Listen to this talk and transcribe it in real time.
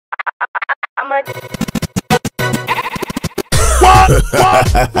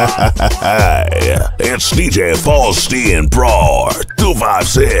It's DJ Faustin, bro.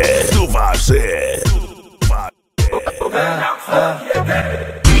 256. 256.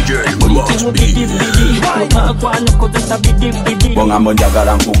 DJ must be.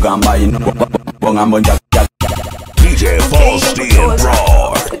 DJ Faustin,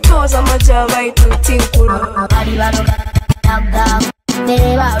 bro. Because I'm a Java to think.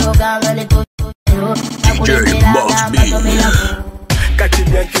 DJ must be.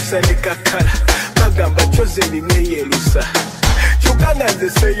 Kachibya kisani kakala Magamba chose ni neyelusa Chukana nze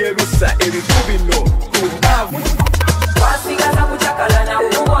seyelusa Erikubino Kundavu Wasigana kuchakala na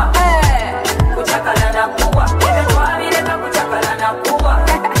kuwa Kuchakala na kuwa Emetwabireka kuchakala na kuwa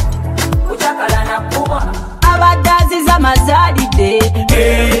Kuchakala na kuwa Abadazi za mazadi de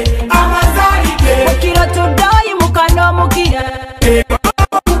Amazadi de Mukiro tudoi mukano mukira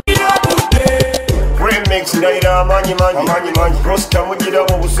Remix ndaira manyi Rosta mugira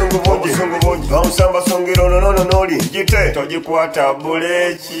mu busungu bonji Bausamba songero no noli Jite tojikwata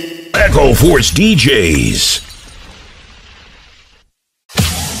bulechi ECHOFORCE DJZ.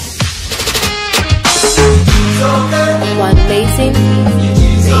 One facing.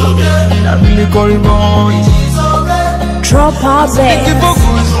 Drop our bed.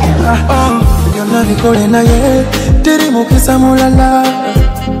 Yona vikole na ye Tiri mukisa mulala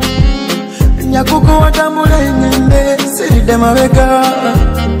Nyakuko watambule inyende Siride maweka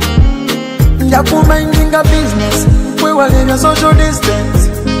Nyakuma indinga business Kwe walevya social distance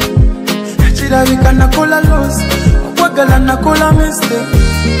Chidavika nakola loss Wagala nakola mistake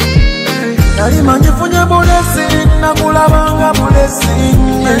Nalima njifunye blessing Nakula banga blessing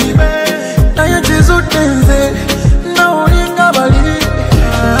Na yechizu tenze Na ulinga bali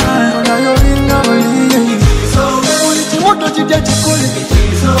Na yolinga bali Ulichimoto chidya chikole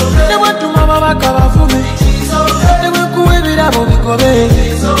Newe tumama baka bafume Newe kuwe bilabo bikobe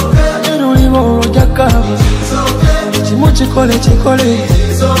Nerulibo ojakabu Chimu chikole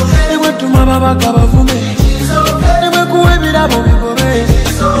Newe tumama baka bafume Newe kuwe bilabo bikobe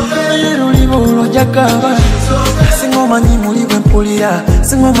Nerulibo ojakabu Singoma nyimuliwe mpulira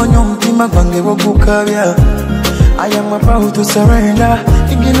Singoma nyomutima gwange bokukabya I am about to surrender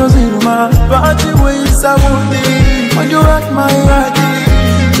Ingino ziruma Bati weisa wundi When you at my heart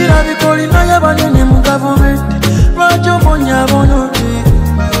Chira vikoli na yabanene mu government Rajo bonya bonoti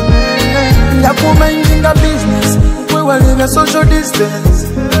Yakuma indinga business Kwe walevya social distance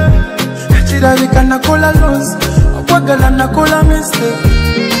Chira vika nakola loss Wagala nakola mistake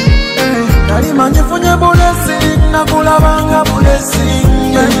Nalima njifunye blessing Nakula banga blessing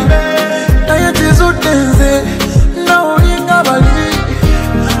Na yechizu tenze Na ulinga bali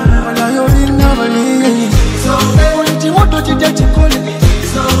Na yolinga bali Ulichimoto chidya chikole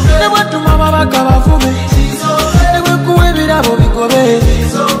Newe tumama baka bafume Newe kuwe bilabo bikobe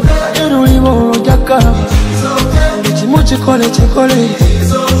Nerulibo ojakabu Ulichimu chikole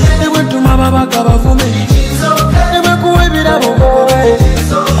Newe tumama baka bafume Newe kuwe bilabo bikobe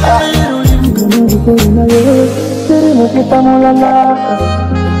Nerulibo Siri mukita mulala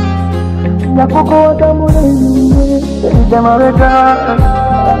Nyakoko watamule Siride maweka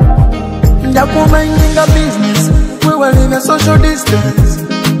Nyakuma indinga business We were living social distance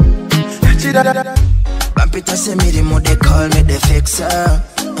Pampita say me the mode they call me the fixer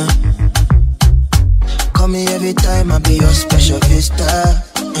Call me every time I be your special visitor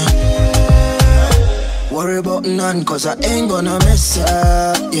Worry about none cause I ain't gonna mess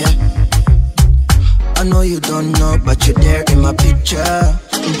up, yeah I know you don't know but you're there in my picture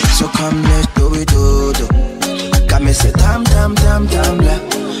So come let's do it, do Come and say tam blah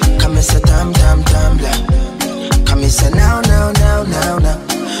Come and say tam blah Come and say now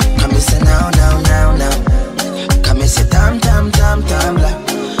Come and say now Come and say tam blah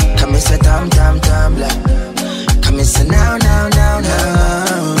Come and say tam blah Come and say now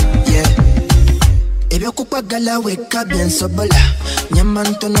yeah Ebyo kupagala weka bien sobola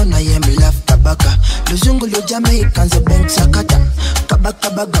Nyamantono na yemi laf tabaka Luzungu lo Jamaicans bank sakata Kabaka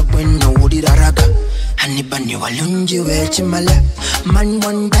baga bueno urira raga Hanibani walunji wechimala Man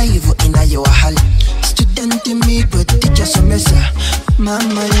one dive ina yo hal Student me but teacher somesa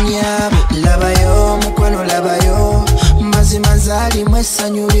Mama nyabu Labayo mukwano labayo Mazi mazali mwesa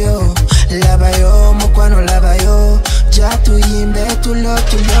nyulio Labayo mukwano labayo Jatu yimbe tulo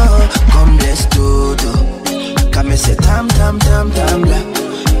Come let's do Come say tam la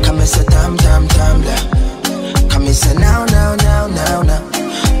Come say tam la Come say now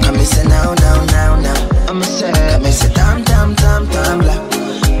Come say now I'ma say Come say tam la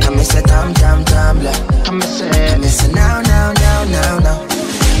Come say tam la Come say now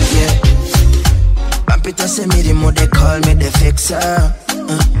yeah say me the more they call me the fixer.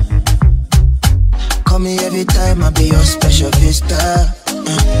 Call me every time I be your special visitor.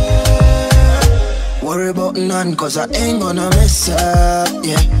 Worry about none cause I ain't gonna mess up,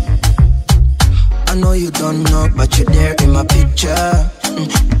 yeah. I know you don't know but you're there in my picture.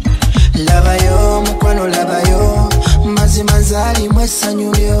 Lava yo, mukwano lava yo, mazi manzali mwesa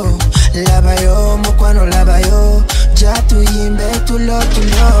nyulio. Lava yo, mukwano lava yo, jatu yimbe tulo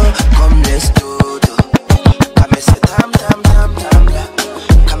tulo. Come let's do. Come and say tam tam tam tam la.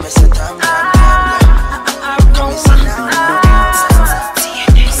 Come and say tam tam tam la. Come and say tam tam.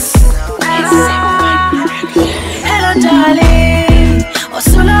 Hello darling,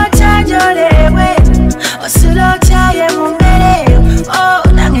 osulo chajolewe, osulo chaye mumbere. Oh,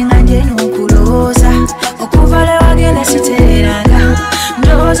 nange nganje nukuloza, okuvale wagele siteranga.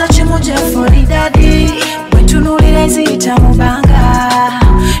 Ndoza chimuje foli daddy, wetunulire zita mubanga.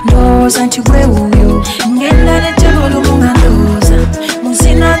 Ndoza nchigwe uyo, ngenda netebolo munga ndoza.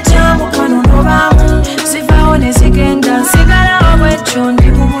 Musina jamu kano nobamu, sivaone zigenda, sigala obwecho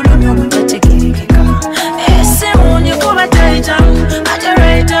ndi mubulunyo mutatekirikika. Ese munye kuba taitamu,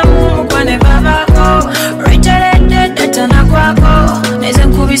 ataraitamu mukwane babako. Reiterate detana kwako, neze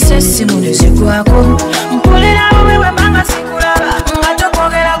nkubise simu nezigwako. Mpulira wewe manga sikulaba,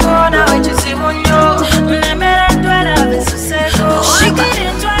 ngatokogera kona wechizibu nnyo. Mlemera ntwala besuseko, shikiri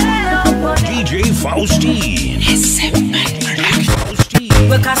ntwala DJ Faustine.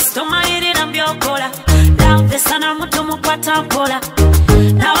 we customer irira mbyokola. Love sana muto mukwata mpola.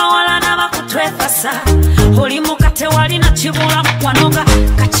 Nabawala nabakutwefasa. Oli mukate wali na kibula mukwanoga.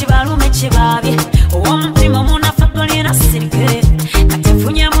 Kakibalume kibabye. Owomutima munafagolina sirikere.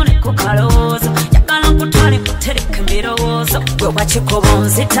 Katifunye mune kukalooza. Yakala nkutwale kutereka mbirowoozo. Gwe wakikoba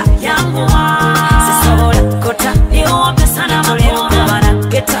nzita yanguwa. Sisobola kota. Niwompe sana makono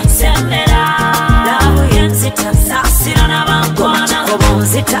banageta. Sembera. Love yenzita. Sasira nabankwana.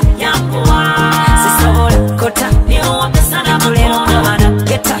 Kobonzita yanguwa. Sisobola kota. Niwompe sana makono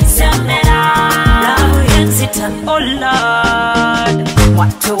banageta. Sembera. Love yenzita. Oh Lord.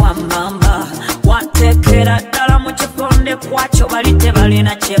 Watu wa mamba. Watekera dala muchiponde kwacho balite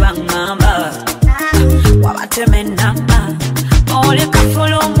balina chebangamba. Wabateme namba. Ole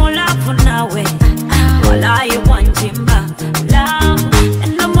kafolo mulafu nawe. Walayi wanjimba. Love.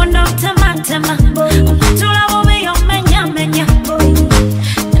 Eno mondo tema. Umutula bubi yomenya menya.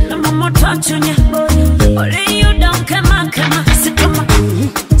 Eno momoto achunya. Ole you don't kema. Sitoma.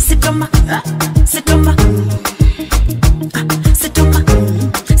 Sitoma. Sitoma.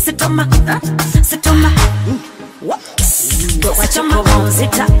 Sitoma. Sitoma. Wachama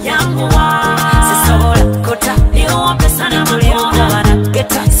bonzita yanguwa. Sisobola kota. Niwompe sana mulionga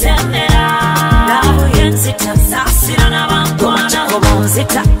wanageta. Sembera. Love yenzita. Sasira nabankwana.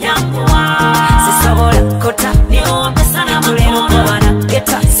 Bonzita yanguwa. Sisobola kota. Niwompe sana mulionga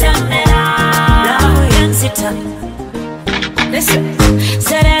wanageta. Sembera. Love yenzita. Listen.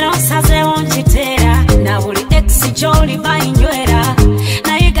 Sereno saze wonjitera. Na buli ex joli bayinywera.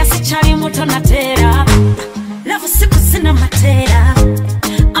 Na yiga sichali muto natera. Love siku sina matera.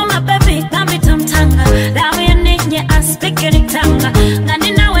 Oh my baby, gambi tamtanga. Love ya ninye aspeke nitanga.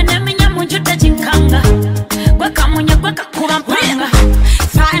 Ngani nawe neminya munjuta jinkanga. Gweka munye gweka kuwa mpanga.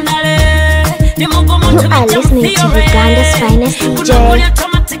 Finally, ni mungu muntu You are listening to Uganda's finest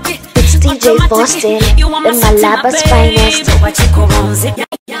DJ. It's DJ Faustine, the Malaba's finest.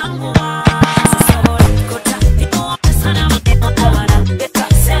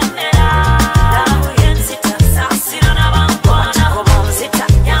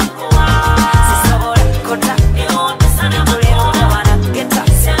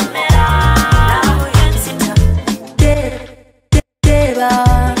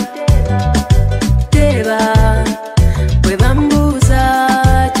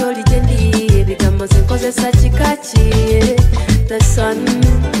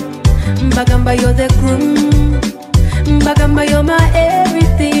 Mbagamba you're the groom. Mbagamba you're my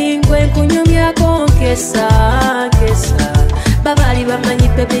everything. Gwe kunyumya konkesa. Babali bamanyi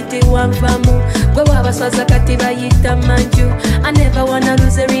pepiti wanvamu. Gwe wabaswaza kati bayita manju. I never wanna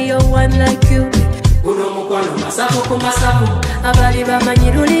lose a real one like you. Uno mukwano masavu ku masavu. Abali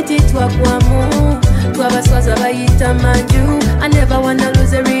bamanyi luliti twakwamu. Twabaswaza bayita manju. I never wanna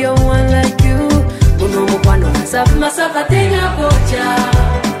lose a real one like you. Uno mukwano masavu atenga kocha.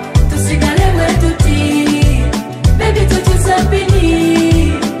 Tusigale wetuti. Baby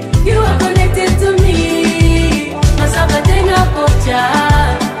tuchusapini. You are connected to me. Masavu tenga kocha.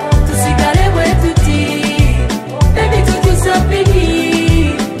 Tusigale wetuti. Baby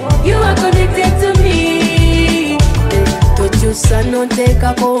tuchusapini. You are connected to me. Tochusa no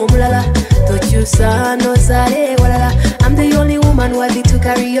teka ko mulala. Tochusa no sare walala. I'm the only woman worthy to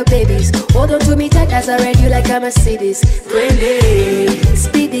carry your babies. Hold on to me tight as I ride you like a Mercedes. Really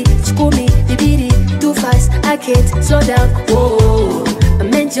speedy, chukumi, bibidi, too fast, I can't slow down. Whoa,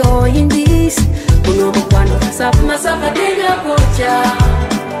 I'm enjoying this. Uno mukwano masafa denga pocha.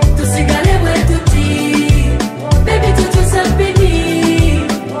 Tusigale wetuti, baby tutusapini.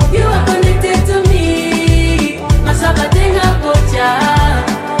 You are connected to me. Masafa denga pocha.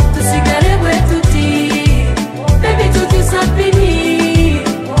 Tusigale wetuti, baby tutusapini.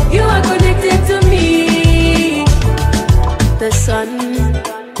 You are connected to me. The sun,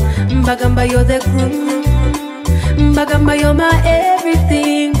 Mbagamba you're the groom. Mbagamba you're my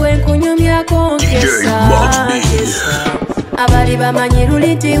everything. When kunyumya kongesa. Abali bamanyi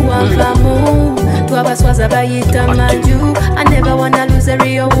luliti wanvamu. Twabaswaza bayita manju. I never wanna lose a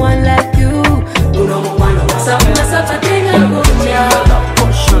real one like you. Uno mukwano masafa tenga kucha.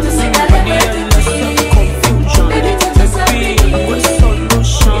 Tusigale wetuti, baby tutusapini.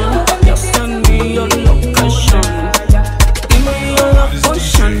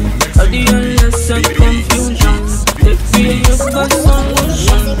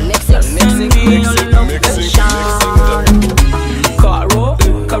 Caro,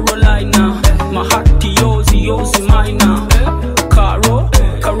 Carolina, my heart to yours, mine now. Caro,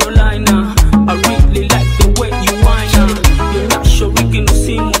 Carolina, I really like the way you whine now. You're not sure we can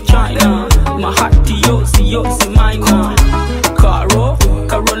see more China. My heart to yours, mine now. Caro,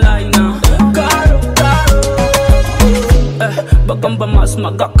 Carolina, Bagamba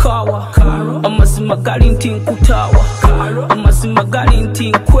mazima kawa, amazima gali nti nkutawa, amazima gali nti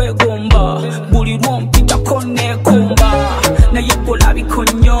nkwegomba, buli lwompitako neekomba, naye golabiko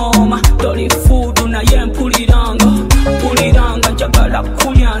nyooma, toli fuudu naye mpuliranga, njagala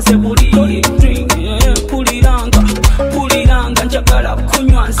kunywa nze buli drink, mpuliranga, njagala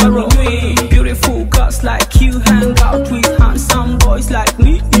kunywa nze runywi. Beautiful girls like you hang out with handsome boys like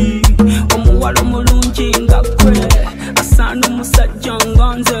me, omuwala omulungi nga gwe. Asana musajja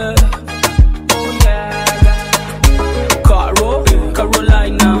nganze. Oh yeah. Caro,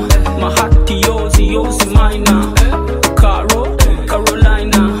 Carolina, my heart to yours, mine now. Caro,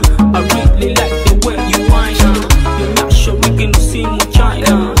 Carolina, I really like the way you whine now. You're not sure we can see more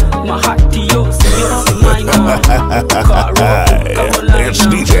China. My heart to yours, mine now. Caro, Carolina. It's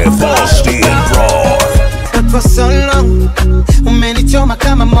DJ Faustine, bro. For so long, umenichoma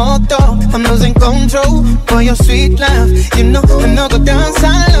kama moto. I'm losing control for your sweet love. You know I'm not gonna dance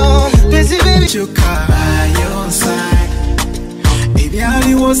alone. Busy baby, you car by your side. Baby,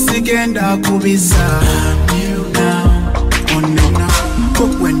 I was again da kubiza. You now, onena,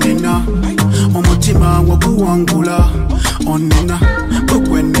 kukwenena, omutima wakuangula. Onena,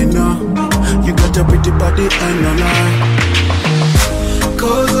 kukwenena, you got a pretty body and a lie.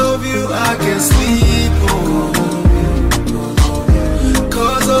 Cause of you I can sleep, oh.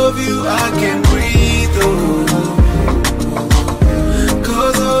 Cause of you I can breathe, oh.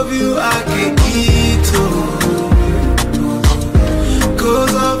 Cause of you I can eat, oh.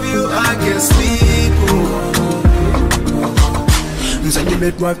 Cause of you I can sleep, oh. Nzanye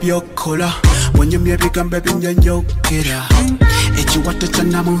medwap your collar. When you may become baby in your kira. Echi wata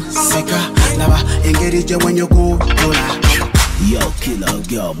chana musika. Lava engerije when you go dola. Yo killer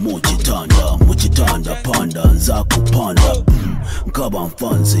girl muchitanda panda nza kupanda nkaba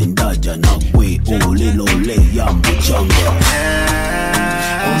mfanze ndaja nawe olelole ya mbuchanga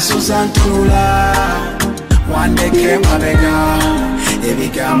Onsuzantula wandeke mabega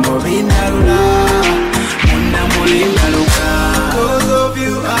ebigambo binalula muna mulingaluka. Cause of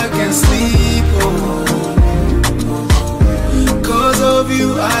you I can sleep, oh. Cause of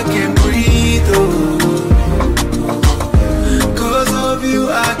you I can breathe, oh. Cause of you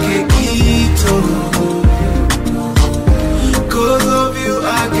I can eat, oh. Cause of you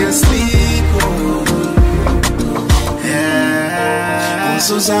I can sleep, oh. Yeah.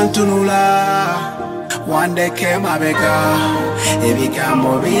 Onsuzantula wandeke mabega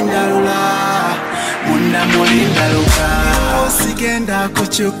ebigambo binalula munda mulindaluka. Osigenda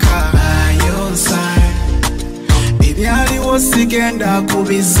kuchuka by your side. Baby ali osigenda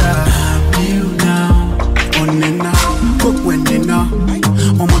kubiza. You now, onena, kukwenena,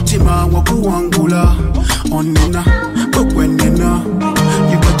 omutima wakuangula. Onena, kukwenena,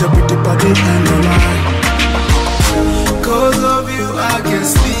 you got a pretty body and a lie. Cause of you I can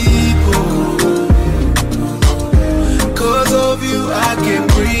sleep, oh. Cause of you I can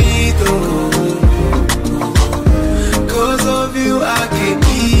breathe, oh. Cause of you I can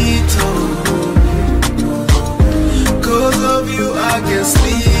eat, oh. Cause of you I can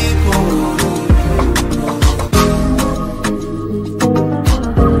sleep, oh.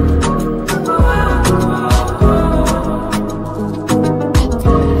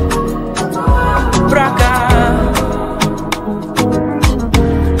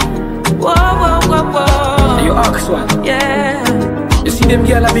 them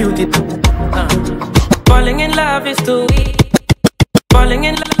girl a beauty. Falling in love is too easy. Falling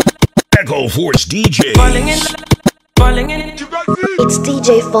in love. ECHOFORCE DJZ. Falling in love. Falling in. It's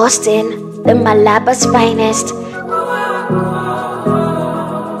DJ Faustin, the Malaba's finest.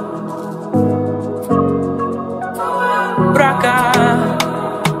 Braka.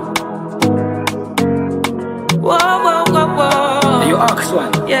 Whoa, whoa, whoa, whoa. You ask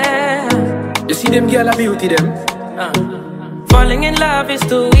one. Yeah. You see them girl a beauty them. Falling in love is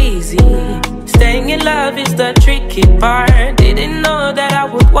too easy. Staying in love is the tricky part. Didn't know that I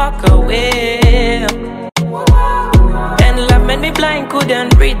would walk away. And love made me blind,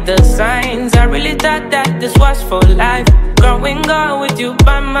 couldn't read the signs. I really thought that this was for life. Growing up with you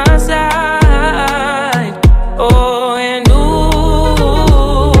by my side. Oh, and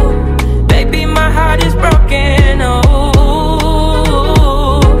ooh, baby, my heart is broken. Oh,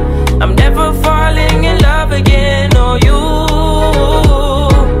 I'm never falling in love again. Oh,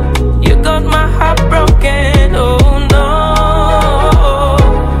 you got my heart broken. Oh no,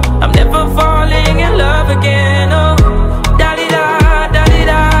 I'm never falling in love again. Oh,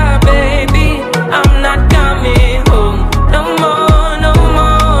 da-di-da, baby, I'm not coming home no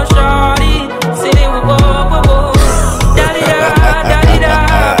more, shawty. City, whoa, whoa, whoa.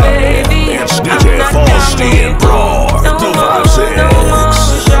 Da-di-da, baby, It's I'm DJ not Faustin, coming home no 256. more,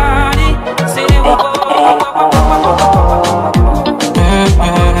 shawty. City, whoa, whoa,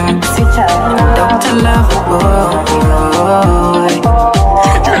 Dr. Love Boy.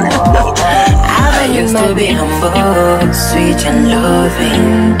 I used to be humble, sweet and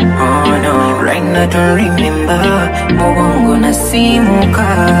loving. Oh no, right now don't remember. Mubongo na simuka.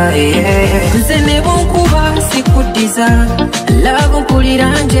 Nzene bonkuba sikudiza. Love mpulira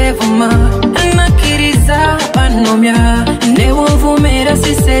njevuma. Nakiriza banomya. Newo mvumera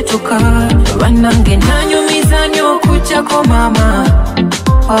sisetuka. Banange nanyumiza nyokuchako mama.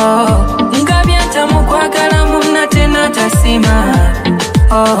 Oh, ngabyanta mukwagala muna tena tasima.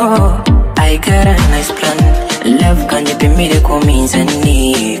 Oh, I got a nice plan. Love kanje pimire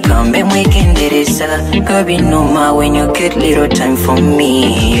kuminzani. Kambe mwekendereza. Kabinoma when you get little time for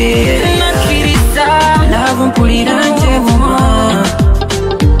me. Yeah. Nakiriza, love mpulira njevuma.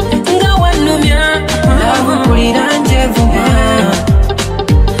 Ngawanumya, love mpulira njevuma.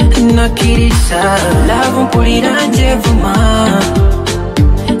 Nakiriza, love mpulira njevuma.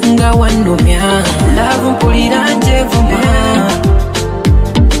 Ngawanumya, love mpulira njevuma.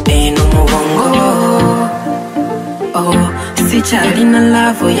 Eno mubongo, oh, sichalina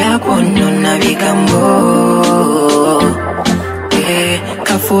love yako nona bigambo.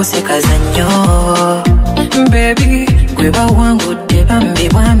 Kafose kazanyo, baby, gweba wangu debambi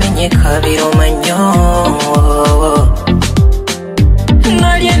wamenyeka biromanyo.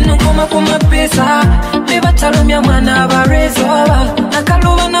 Nalieno kuma pesa, beba talumya mwana barezo.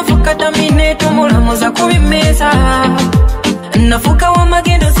 Nakaluba nafuka damineto mulamuza kubimeza. Nafuka wa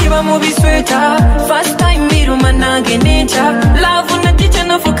magendo siba mubisweta. First time biruma nange necha. Love na ticha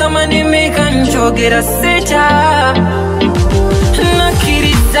nafuka manemeka nchogera secha.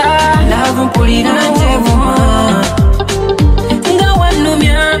 Nakiriza, love mpulira njevuma.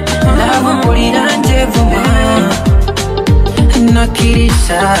 Ngawanumya, love mpulira njevuma.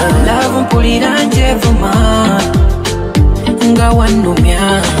 Nakiriza, love mpulira njevuma. Ngawanumya,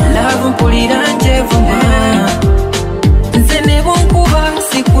 love mpulira njevuma. Nzene bonkuba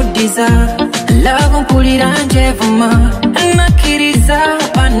sikudiza. Love mpulira njevuma. Nakiriza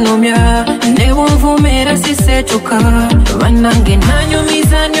banomya. Newo mvumera sisetuka. Banange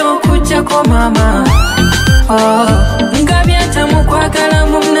nanyumiza nyokuchako mama. Oh, ngabyata mukwagala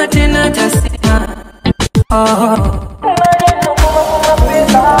muna tena tasima. Oh,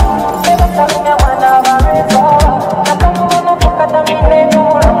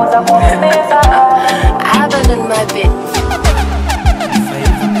 Abandon my bed. If I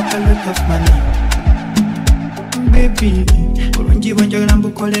ever make a lot of money, baby, kurungi bonjogera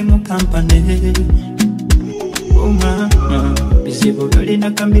mbukole mu kampani. Oh mama, bizibu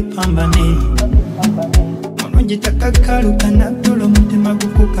byolina kambipambane. Mulungi takakalukana tulo mutima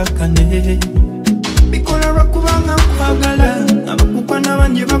gukukakane. Bikola lwakubanga nkwagala, abakukwana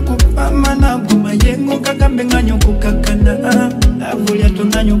bangi bakupamana. Bumayengo kagambe nganyo kukakana. Avulya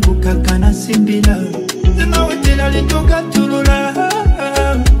tunganyo kukakana sibila. Zinawetera litoga tulula.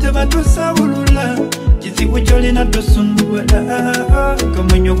 Teba tusabulula. Kizibu kyolina tosumbuwala.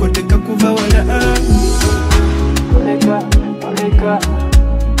 Kamwenyo teka kuva wala.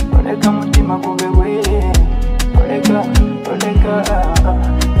 Oleka mutima kubewe. Oleka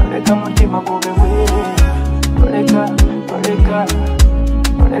mutima kubewe.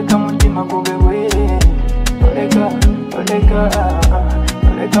 Oleka mutima kubewe.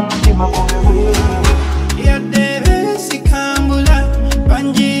 oleka mutima gube yadde sikambula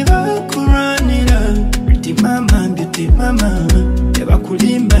banjiba kuranira beauty mama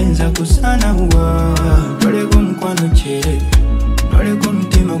tebakulimba enza kusana wa oleka mukwano kyere oleka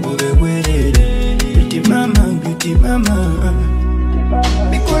mutima gube bwerere beauty mama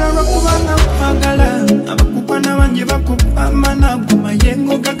bikola bakubanga kwagala abakupana banje bakupamana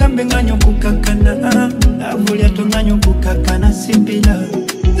kumayengo gagambe nganyo kukakana avulya tonganyo kukakana simpila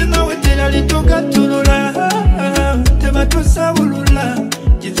nawe tela litoka tulula tebatusabulula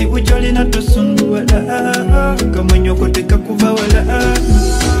kizibu kyolina tosunduwala kamwenyoko tekakuvawala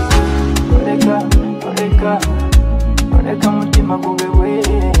oleka mutima gube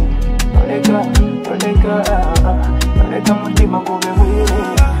bwerere oleka mutima gube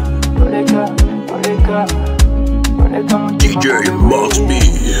DJ must be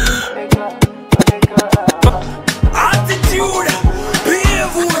attitude,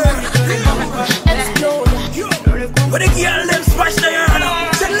 behavior. When the girl them smash the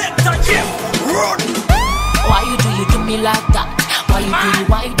hand, select a chip, run. Why you do me like that?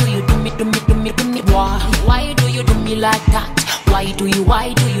 Why do you do me? Why do you do me like that? Why do you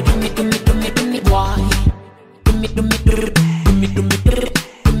do me? Why? Do me,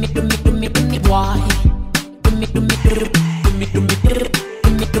 why?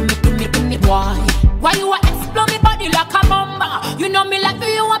 Why? Why you explore me body like a mamba? You know me like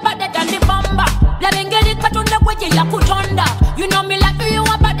you are better than the bamba. Let me get it cut on the way you kutonda. You know me like you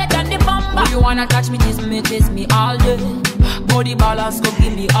are better than the bamba. You wanna touch me, kiss me all day. Body balance go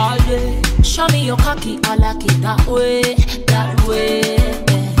give me all day. Show me your cocky, I like it that way, that way.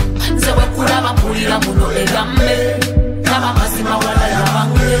 Zewe kuraba pulira muno egambe. Kama mazima wala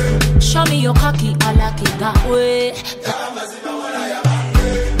yabange. Show me your cocky, I like it that way.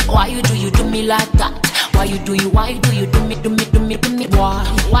 Why you do me like that? Why you do me? Why?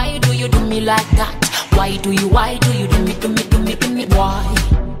 Why do you do me like that? Why do you do me? Why?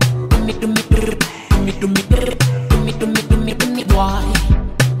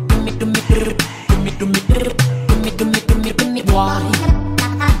 Why?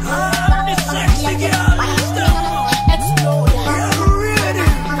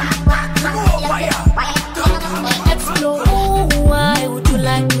 Why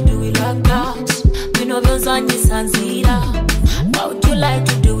would you like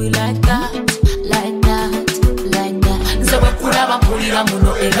to do it like that? Like that, like that. Zewe kuraba pulira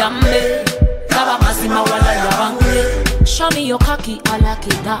muno egambe. Kaba mazima wala yabange. Show me your cocky, I like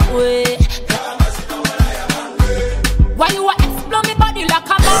it that way. Why you explore me body like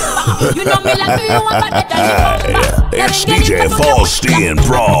a mamba? You know me like you are better than the bamba. It's DJ Faustin,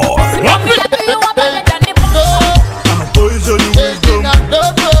 bro. You know me like you are better than the bamba. I'm a poison wisdom.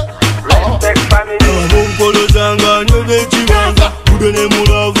 Munkolo zanga nyobe chibanga Udone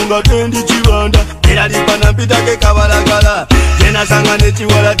mulavu nga tendi chibanda Era lipana mpitake kabalagala Jena zanga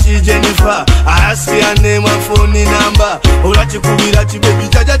nechiwala chi Jennifer Ask ya name and phone number Ola chikubira chibebi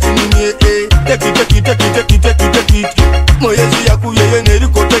chaja chinumye Take it Moyezi ya kuyeye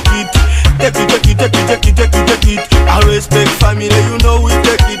neriko take it Take it I respect family, you know we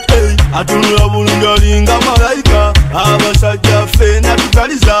take it Atunula bulungalinga malaika Abasajja fena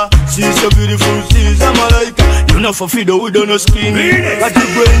tutaliza She's so beautiful, she's a malaika You know for Fido we don't know skin Kati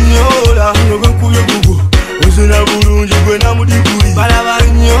gwenyola, nyogwe kuye gugu Uzina bulungi gwena mudiguli Balaba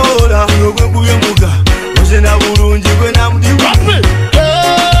nyola, nyogwe kuye muga Uzina bulungi gwena mudiguli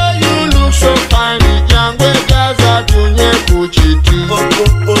Hey, you look so fine Jangwe gaza tunye kuchiti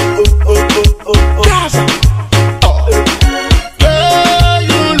Gaza Hey,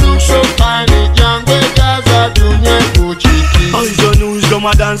 you look so fine Jangwe gaza tunye kuchiti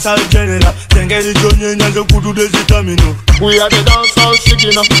My dancehall general, tengeri jonye nyanzo kudu dezitamino. We are the dancehall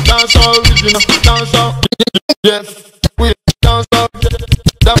signal, dancehall original, dancehall. Yes, we are dancehall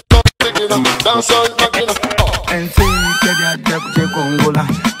signal, dancehall original. Ensi kedia jakuje kongola,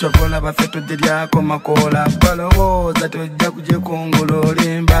 chokola bafeto dedia komakola. Balowo zato jakuje kongolo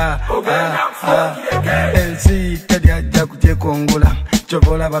limba. Ensi kedia jakuje kongola.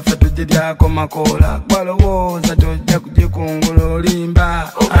 Chokola bafeto dedia komakola. Balowo zato jakuje kongolo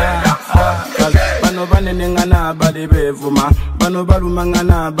limba. Bano banenengana bali bevuma, bano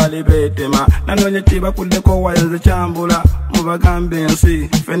balumangana bali betema. Nanonye tiba kudeko wayanze chambula. Mubagambe ensi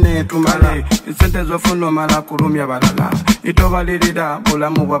fene tumale. Isente zofuno mala kurumya balala. Itobalirira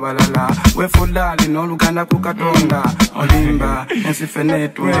bulamu bwa balala. Wefudali n'oluganda ku Katonda. Olimba ensi fene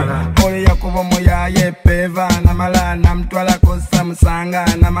tumala. Ole yakubo moya yepeva namala namtwala kosa musanga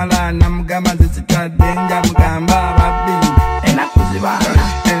namala namugamba zitadde nja mugamba babi. Enaku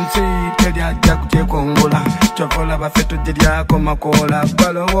ensi telyajja kugyekungula kyokola baffe tugiryako makola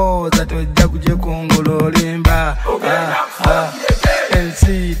balowooza tojja kugyekungula olimba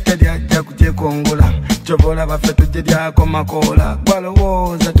ensi telyajja kugyekungula kyokola baffe tugiryako makola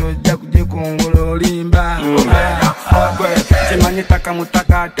balowooza tojja kugyekungula olimba kimanyi taka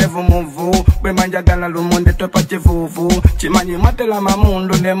mutaka tevu muvu bwe manjagala lumonde topa kivuvu kimanyi matela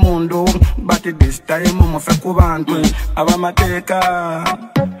mamundu ne mundu but this time mufe ku bantu abamateeka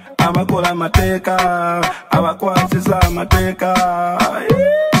abakola amateeka abakwasiza amateeka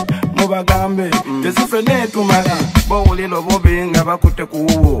mubagambe tesufe netumala bowulira obubi nga bakutte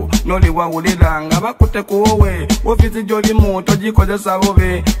kuwo noliwawulira nga bakutte kuwowe ofiisi gyolimu togikozesa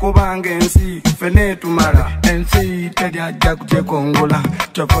bubi kubanga ensi fe netumala ensi telyajja kugyekungula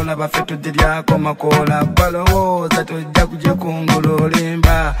kyokola baffe tugiryako makola balowooza tojja kugyekungula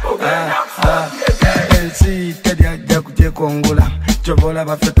olimba ensi telyajja kugyekungula kyokola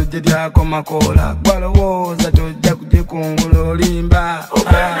baffe tugiryako makola balowooza tojja kugyekungula olimba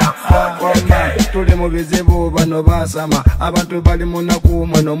tuli mu bizibu bano basama abantu bali munaku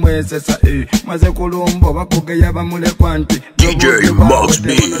mweno mwesesa maze kulumba bakugeya bamulekwa nti DJ Max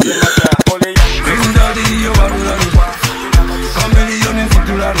B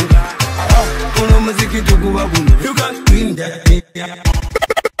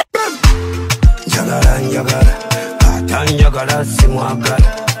njagala ata njagala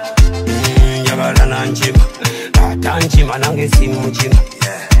simwagala njagala nanjima ata njima nange simujima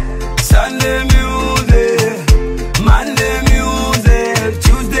Sunday music, Monday music,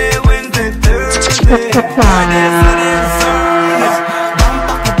 Tuesday, Wednesday, Thursday, Friday, Saturday, Sunday.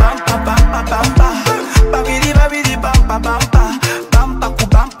 Bampa ku bampa bampa bampa, babidi babidi bampa bampa, bampa ku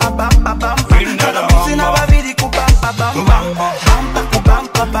bampa bampa bampa. Sina babidi ku bampa bampa, bampa ku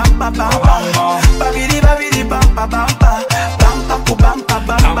bampa bampa bampa, babidi babidi bampa bampa, bampa ku bampa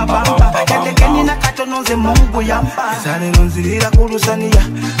bampa bampa. Kende keni na kato nonze Mungu yampa. Zale nonzilira kulusania.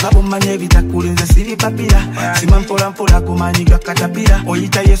 Nabumanye bitakulinze siri papira sima mpola kumanyiga katapira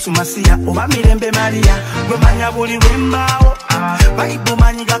oyita Yesu Masiya oba Mirembe Maria gwemanya buli lwembaawo Bible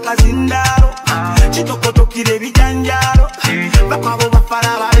manyiga kazindalo kitokotokire ebijanjalo bakwabo bafala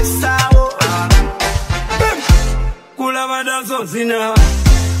balesaawo kulaba danso zina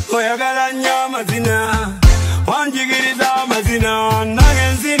oyagala nnyo amazina wanjigiriza amazina nange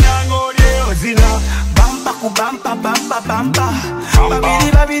nzina ng'olyeyo zina bampa ku bampa bampa bampa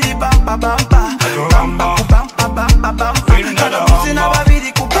babiri babiri bampa bampa bampa ku bampa bampa bampa sina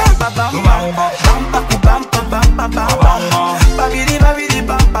babiri ku bampa bampa bampa ku bampa bampa bampa babiri babiri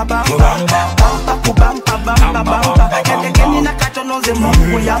bampa bampa bampa ku bampa bampa bampa kende keni na kato nonze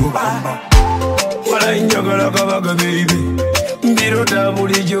Mungu yampa wala njagala kabaga baby mbirota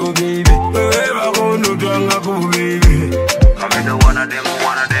bulijjo baby wewe bakondo twanga ku baby I'm the one of them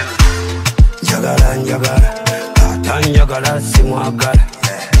njagala ata njagala simwagala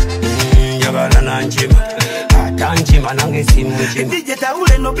njagala nanjima ata njima nange simujima DJ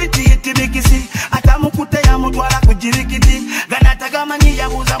Taule no biti yitibikisi ata mukute ya mutwala kujirikiti gana tagamanyi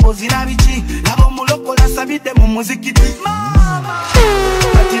yabuza bozira bichi nabo mulokola sabide mu muzikiti mama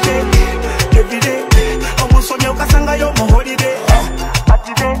atide everyday omusonye ukasanga yo mu holiday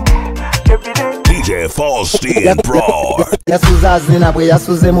atide everyday DJ Faustin Pro yasuza zina bwe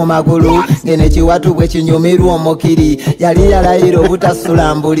yasuze mu magulu ngene kiwatu bwe kinyumirwa omukiri yali yalayira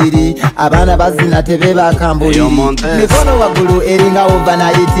obutasula mbuliri abaana bazina tebe bakambuliri mikono wagulu eringa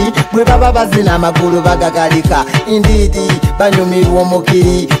overnight bwe baba bazina amagulu bagagalika indidi banyumirwa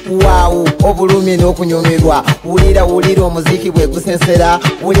omukiri wow obulumi n'okunyumirwa wulira omuziki bwe gusensera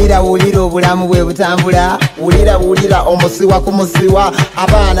wulira obulamu bwe butambula wulira omusiwa ku musiwa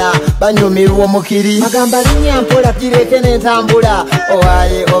abaana banyumirwa omukiri magamba linnya mpola kireke n'entambula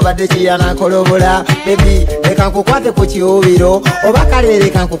owaye obadde kiyana nkolobola bebi leka nkukwate ku kiwubiro oba kale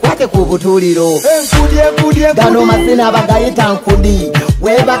leka nkukwate ku butuuliro gano mazina bagayita nkudi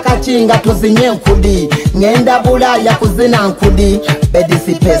webakakinga tuzinye nkudi ngenda bulaya kuzina nkudi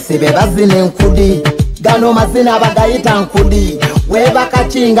bedisipesi bebazina enkudi gano mazina bagayita nkudi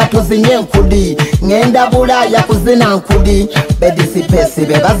webakakinga tuzinye nkudi ngenda bulaya kuzina nkudi bedisipesi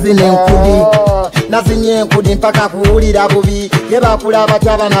bebazina enkudi nazinye enkudi mpaka kuwulira bubi yebakula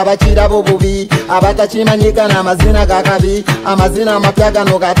abatya abana abakirabo bubi abatakimanyika n'amazina gakabi amazina amapya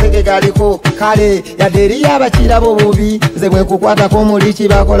gano gatege galiko kale yadde eriyo abakirabo bubi nze bwe nkukwatako muli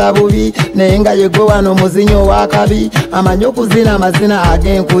kibakola bubi naye nga yegwe wano muzinyi owakabi amanyi okuzina amazina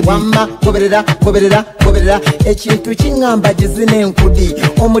ag'enkudi wamma goberera ekintu kiŋŋamba gizina enkudi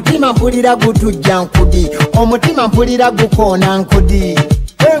omutima mpulira gutujja nkudi omutima mpulira gukoona nkudi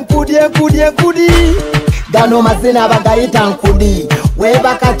enkudi gano mazina bagayita nkudi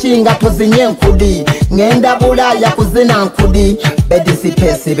webakakinga tuzinye nkudi ngenda bulaya kuzina nkudi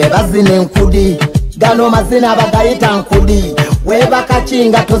bedisipesi bebazina enkudi gano mazina bagayita nkudi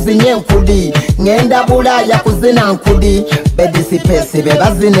webakakinga tuzinye nkudi ngenda bulaya kuzina nkudi bedisipesi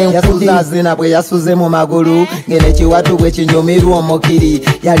bebazina enkudi yazina bwe yasuze mu magulu ngene kiwatu bwe kinyumirwa omukiri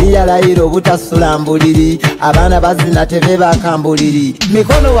yali yalayira obutasula mbuliri abaana bazina tebebakambuliri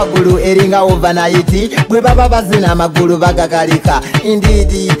mikono waggulu eringa overnight bwe baba bazina amagulu bagagalika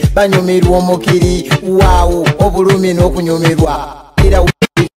indidi banyumirwa omukiri waawu obulumi n'okunyumirwa ira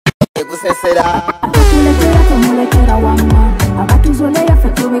kusesera tumulekera wamma abatuzoleya ffe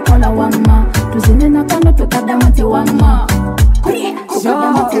tubikola wamma tuzine nakano twekadamate wamma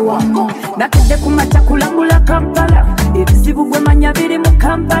natudde kumaca kulambula Kampala ebizibu gwe manya biri mu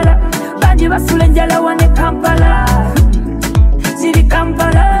Kampala bangi basula enjala wane Kampala ziri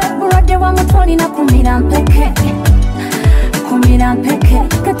Kampala mulwadde wa mutwali na kumira mpeke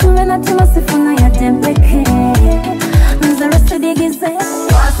katule natuma sifuna yadde mpeke nze lwesidigize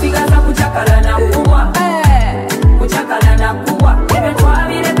twasigaza kucakala nakuwa kucakala nakuwa ebyo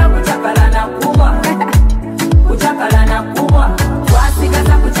twabireka kucakala nakuwa kucakala nakuwa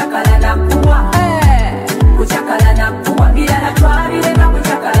twasigaza kucakala nakuwa kucakala nakuwa birala twabireka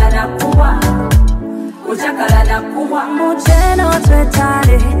kucakala nakuwa kucakala nakuwa mucheno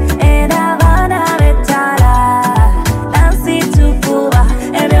twetale era abaana betala dansi tukuba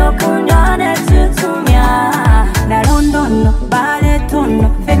ebyokunywa ne tutumya nalondono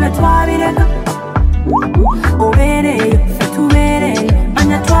baletono ebyo twabireka obeereyo ffe tubeereyo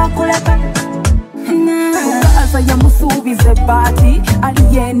manya twakuleka mukaza yamusuubiza ebbaati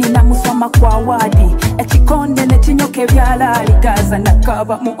aliyeni namusoma kwa wadi ekikonde nekinyoka ebyalaali gaza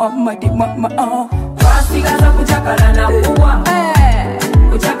nakaba muhammadi mama twasigaza kucakala nakuwa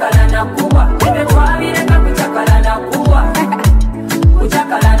kucakala nakuwa ebyo twabireka kucakala nakuwa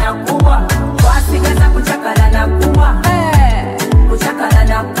kucakala nakuwa twasigaza kucakala nakuwa kucakala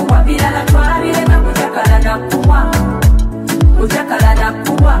nakuwa birala twabireka kucakala nakuwa kucakala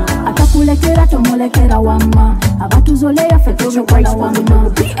nakuwa atakulekera tomulekera wamma abatuzoleya ffe tubikola wamma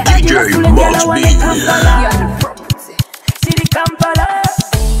DJ Must Be. City Kampala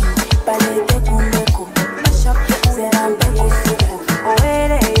balete kundeko zerambe kusuku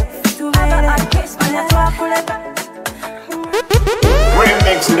owereyo tubeere manya twakuleka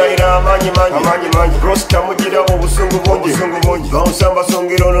Remix ndaira amanyi Rosta mugira obusungu bungi Baunsamba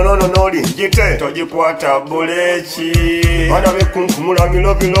songero nono noli Jite tojikwata buleki Bana bekunkumula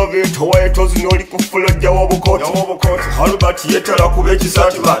milobi Towaye tozi noli kufulo jawo bukoti Albert yetala kubeki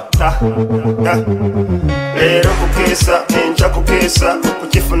sati bata Lero kukesa, nenja kukesa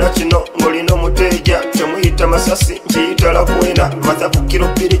Kukifuna kino ngolino muteja Temuyita masasi, njiyitala kuwina Mata kukiro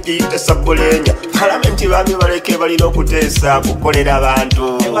piri jiyite sabulenya Palamenti bami baleke balino kutesa Kukolera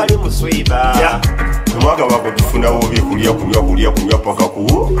abantu Ebali muswiba Mwaga wako tufuna wobi kulia paka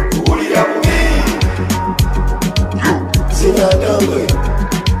kuhulira mubi Zina ndongo yo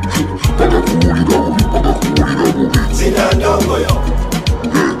Paka kuhulira mubi Zina ndongo yo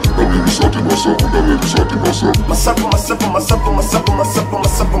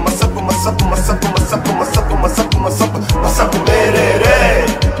Masapu merere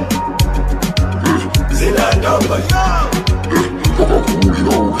Zina ndongo yo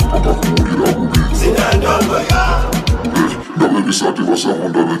Zina ndongo yo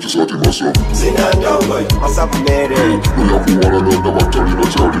Zina ndongo yo Masapu merere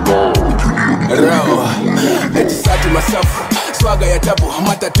Etisati masafu Swaga ya tabu,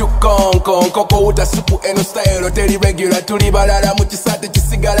 matatu konko Nkoko uta supu eno style Teri regular, tuli balala Muchisate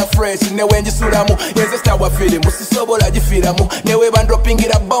chisigala fresh Newe njisulamu, yenze stawa filimu Sisobola jifiramu, newe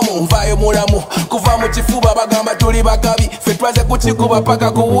bandropingira bomu Mvayo mulamu, kuva muchifuba Bagamba tuli bakabi, fetwaze kuchikuba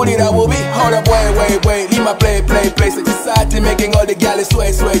Paka kuwulira bubi, hold up wait Lima play Sechisati making all the gals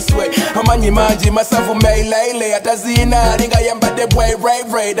sway Amanyi manji, masafu meile Atazina, linga yambade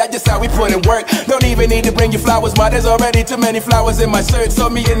Ray That's just how we put in work Don't even need to bring you flowers, ma there's already too many flowers in my shirt. So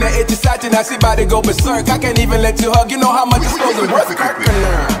me in the itchy side and I see body go berserk. I can't even let you hug, you know how much it's supposed to worth.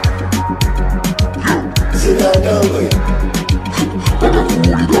 Zina ndongo yo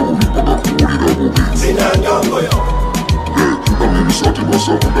Zina ndongo yo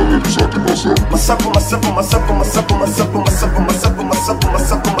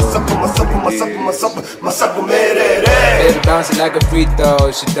Masapu merere Baby bouncing like a free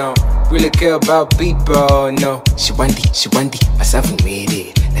throw. She don't really care about people, no. She want it, masafu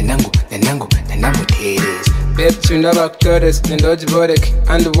mere Nanangu titties. Babe, tuna baktoras, nendoji bodek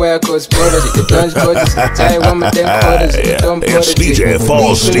Underwear cause borders, the dunge borders Tell you one of them quarters, It's DJ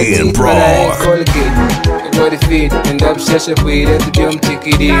Faustin, bro. body fit and obsession with every damn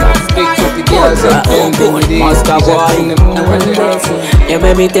tickety. Stick to the girls and them doing this. Master boy in the mood. Yeah,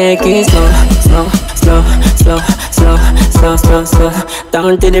 baby, take it slow, slow, slow, slow, slow, slow, slow, slow.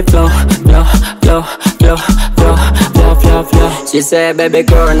 Down to the floor, flow, flow, flow, flow, flow, flow, flow. She said, baby,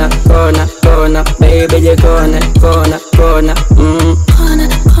 corner, corner, corner, baby, you corner, corner, corner, corner,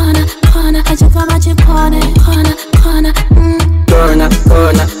 corner, corner. I just want you corner, corner, corner, corner,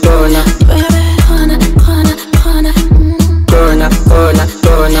 corner, corner, baby, corner, corner, corner, corner, corner,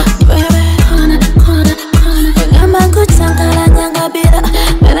 corner, baby, corner, corner, corner. Nyama kuchangala nyanga bira,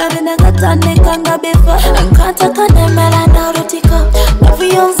 mera vina katane kanga bifa. Ankata kane mera narutika,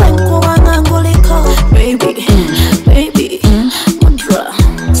 naviyonza nkuwanga nguliko. Baby, baby, mudra.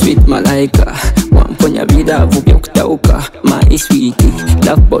 sweet malaika, wamponya vidavu vya kutauka. My sweetie,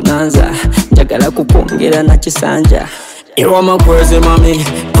 love bonanza, njagala kukongera na chisanja. You are my crazy mommy,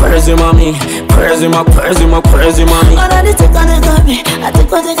 crazy mommy, crazy my crazy my crazy mommy.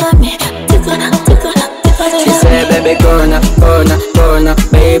 She said, baby, corner, corner, corner,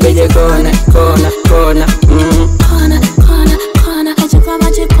 baby, you corner, corner, corner, corner, corner, corner. I just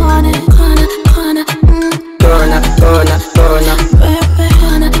want you corner, corner, corner, corner, corner, corner, baby,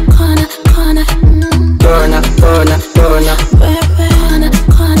 corner, corner, corner, corner, corner, corner, baby, corner,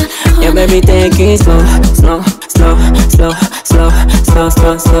 corner. Yeah, baby, take it slow, slow, slow, slow, slow, slow,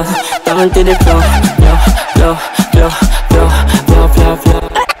 slow, slow. Down to the floor, flow, flow, flow, flow, flow, flow, flow.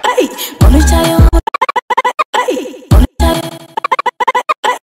 Hey, only child.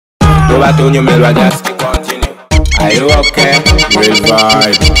 Tobatunyo melwa just continue. Are you okay? Real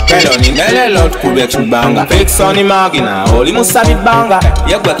vibe. Peloni nele lot kubek shibanga. Fix on the magina, oli musabi banga.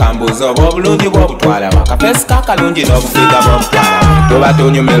 Yegwe kambuzo bobulungi bobutwala. Wakapesi kakalungi nobufiga bobutwala.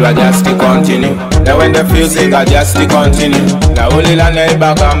 Tobatunyo melwa just continue. Now when the fusing I just continue. Na ulila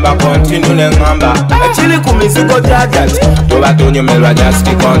neighbor gamba continue nengamba. Achili kumisigo jajat. Tobatunyo melwa just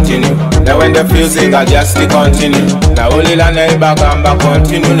continue. Now when the fusing I just continue. Na ulila neighbor gamba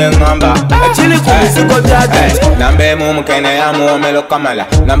continue nengamba. Achili kumisigo jajat. Nambe mumukene ya muomelo kamala.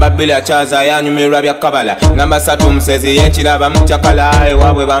 Namba bila chaza ya nyumira bya kabala. Namba satu msezi yechiraba mchakala.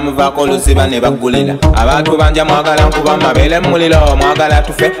 Wabwe bamuvako lusiba ne bagulila. Abantu banja mwagala nkuba mabele mulilo. Mwagala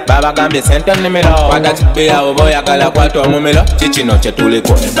tufe baba gambye sente nimilo. Watachipia oboyagala kwato omumilo. Chichino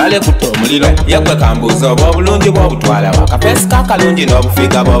chetuliko ebale kuto omulilo. Yekwe kambuzo bobulungi bobutwala. Wakapesi kakalungi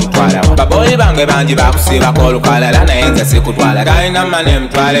nobufiga bobutwala. Baboyi bange banji bakusiba kolukalala. Nayenze sikutwala. Kaina mane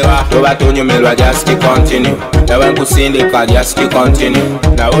mtwalewa. Tobatunyumirwa just continue. Ewe nkusindika just continue.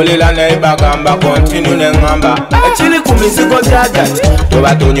 Na ulila neighbor gamba continue nengamba. Echili kumisigo jajat.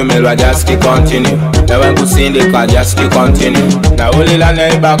 Tobatunyumirwa just continue. Ewe nkusindika just continue. Na ulila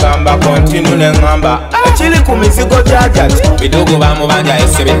neighbor gamba continue nengamba. Echili kumisigo jajat. Bidugu bamu banja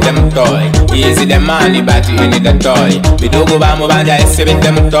esibite mutoy. Easy the money but you need the toy. Bidugu bamu banja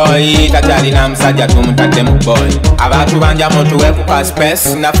esibite mutoy. Tatali na msaja tumutate muboy. Abatu banja mutu weku kwa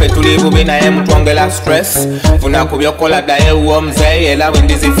space. Nafe tulibu bina ye mutuongela stress. Funa kubyokola daye uwo mzee. Ela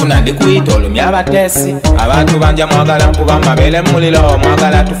windizi funa ndikuitolo myabatesi. Abatu banja mwagala nkuba mabele mulilo.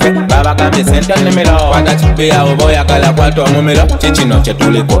 Mwagala tufe baba gambye sente nimilo. Watachipia oboyagala kwato omumilo. Chichino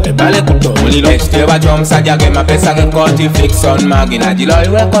chetuliko ebale kuto mulilo. Ekiteba chomusajja ge mapesa ge koti. Fix on magina jilo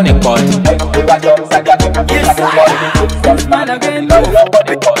iweko ne koti. Ekiteba chomusajja ge mapesa ge koti.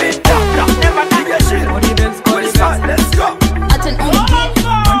 Let's go.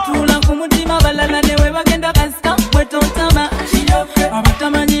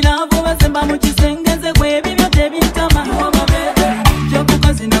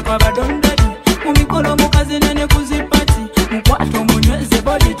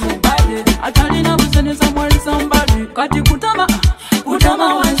 Kati kutama,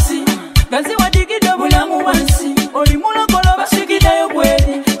 kutama wansi. Gazi wadigida bulamu wansi. Oli mula kolo bashikida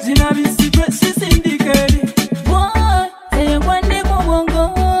yokweli. Zina bisitwe sisindikeli. Boy, say kwande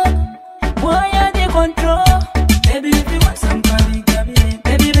kubongo. Boy, I dey control. Baby, if you want some candy,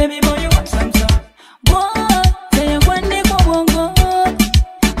 baby, baby, boy, you want some some. Boy, say kwande kubongo.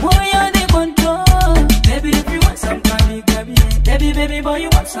 Boy, I dey control. Baby, if you want some candy, baby, baby, boy, you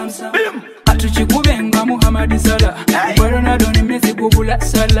want some some. Atuchikubenga Muhammad Salah. Ronaldo ni Messi bubula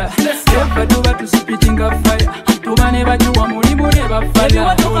sala. Yepa tuba tusipitinga fire. Tuba ne bajuwa mulimu ne bafala.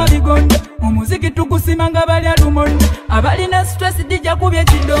 Watuka bigonde. Mumuziki tukusimanga bali alumonde. Abali na stress dija kubye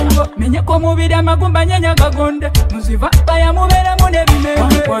chidongo. Menyeko mubiri amagumba nyanya gagonde. Muziva baya mubere mune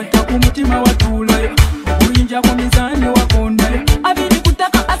bimende. Kwata kumutima watulayo. Kuyinja ku mizani wakondayo. Abiri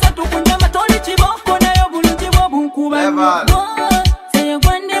kutaka asatu kunyama toli chiboko nayo bulungi bwo bunkuba. Say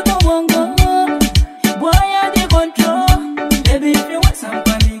kwande kubongo. Boy, I dey control. Baby, if you want some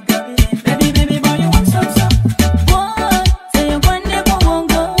candy, baby, baby, boy, you want some some.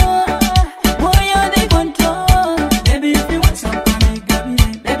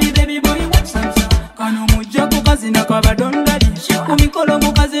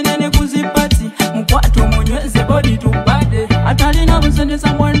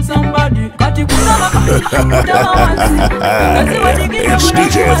 It's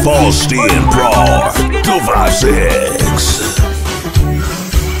DJ Faustine Pro 256.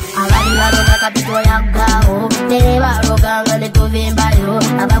 Kapitoyagao, Tereva Roganga, Netovimbayo,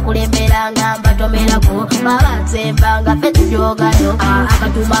 Abakulemberanga, Batomelako, Babazembanga, Fetiogayo,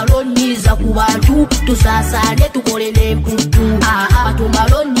 Abatumaloniza Kubantu, Tusasane, Tukolene Putu,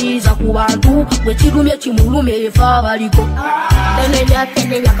 Abatumaloniza Kubantu, Wechirumia Chimulume, Favaliko, Tenenya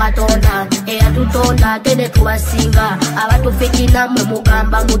Katona, Ea Tutona, Tene Tuasinga, Abatufekina,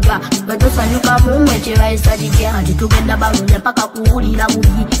 Mugamba Muta, Batosanyuka Mumechera Sadikia, Tugenda Balunya Paka Kuri,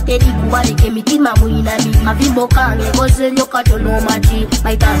 Teddy Kuwali Kemitima Muinami, Mavimbo Kang, Gozenyo Katono Mati,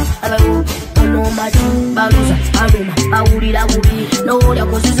 my time, Abaru, Ono Mati, Baruza, Aruma, Auri Lagubi, no Oda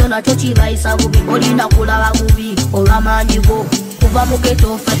Cosizona Tochi Vaisa Gubi, Odina Kula Gubi, Oramani Go,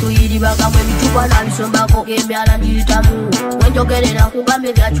 Kubamuketo, Fatu Yidibaka, when you took an Alisomako, Emiala Nitamu, when you get it,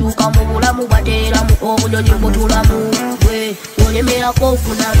 Akubame Gachuka, Mugulamu, Bateramu, Oyo Mutulamu, we, Olemea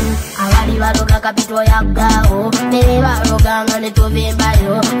Kofunamu, Avali Varoga Kapitoyagao, Tereva Roganga,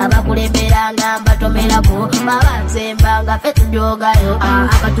 Netovimbayo, Abakulemberanga, Batomelako, Babazembanga, Fetiogayo,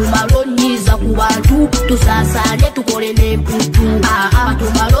 Abatumaloniza Kubantu, Tusasane, Tukolene Putu,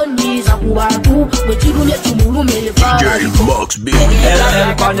 Abatumaloniza Kubantu, Wechirumia Chimulume, DJ Max B. Number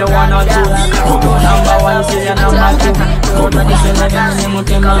one, say you're number two. Go to the center,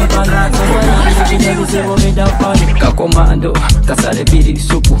 Kakomando, Kasare Biri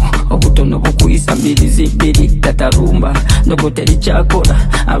Supu, Obutono Bukuisa Biri Zibiri, Tatarumba, Nogoteri Chakora,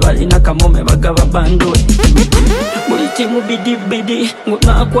 Avalina Kamome Bagava Bando. Mulitimu Bidi Bidi,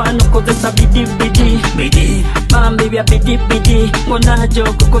 Muna Kwano Kozesa Bidi Bidi, Bidi, Mam Baby Bidi Bidi, Muna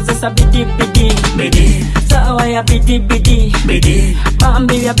Joko Kozesa Bidi Bidi, Bidi, Sawaya Bidi Bidi, Bidi, Mam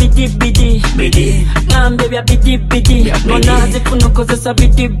Baby Bidi Bidi, Bidi, Mam Baby Bidi Bidi, Muna Zifuno Kozesa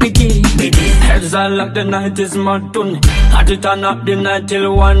Bidi Bidi, Bidi. Heads are like the night is mad tune. Had to turn up the night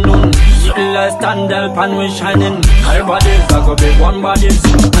till 1 noon. Let's stand up and we shining. Our bodies are gonna be one bodies.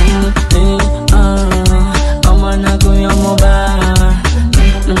 I'm gonna go your mobile.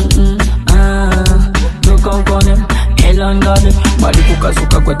 Look on them. Elangane, Mali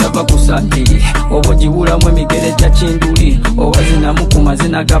Kukasuka Kwetava Kusantiri, Ovojibura Mwemigere Chachinduri, Ovazina Mukuma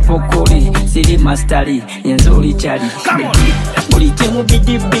Zina Gapokori, Siri Mastari, Yenzori Chari. Mulitimu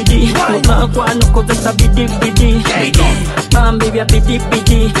Bidi Bidi, Unakwano Kozesa Bidi Bidi, Mam Baby Bidi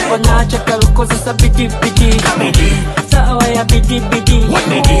Bidi, Onachaka Kozesa Bidi Bidi, Sawaya Bidi Bidi,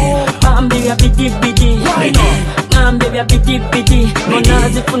 Mam Baby Bidi Bidi, Mam Baby Bidi Bidi,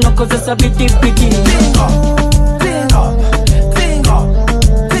 Onazifuno Kozesa Bidi Bidi.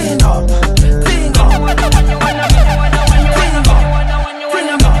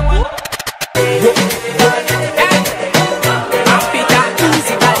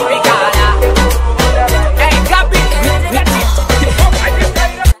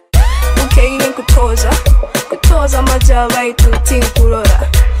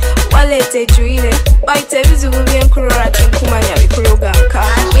 Walete juile, waite vizubu vya mkurora kinkumanya vikuruga mka.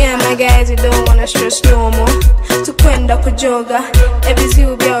 Me and my guys, we don't wanna stress no more. Tukwenda kujoga,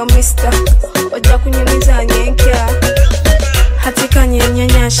 ebizibu vya mister. Waja kunyumiza nyenkia. Hatika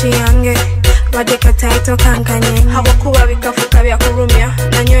nyenyanyashi yange. Wadeka taito kankanye. Hawakuwa vikafuka vya kurumia.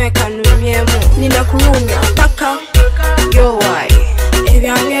 Na nyoe kanumiemu. Nina kurumia paka. Yo wai.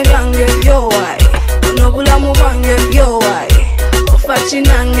 Evyange vyange yo wai. Nobula mubange yo wai.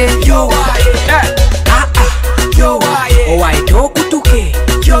 Fachinange yo wae, yo wae, owae tokutuke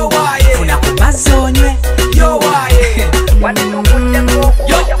yo wae, funa kubazonywe yo wae,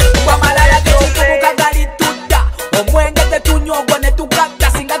 yo kwa malaya tetukuka gali tuta, omwenge tetunyogwa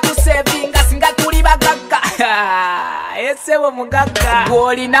netukaka, singa tusevinga, singa tuli bagaka. Ese wo mugaka,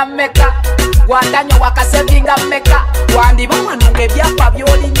 goli na meka, gwandanyo wakasevinga meka, gwandiba wanunge byapa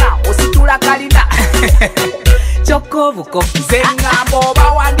byolina, ositula kalina. Choko buko zengambo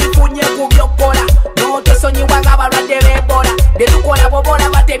bawandifunye kubyokola noto sonyiwanga balwadde bebola detukola bobola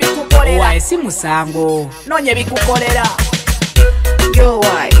bate bikukolera wae si musango nonye bikukolera yo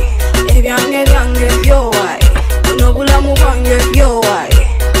wae ebyange byange yo wae nobulamu bwange yo wae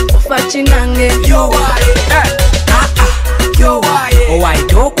ofachinange yo wae yo wae owae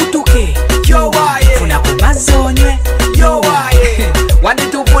tokutuke yo wae funa kubazonywe yo wae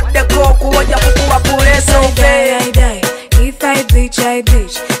wandituvudde kokuwoja kukuwa puleso if I bleach, I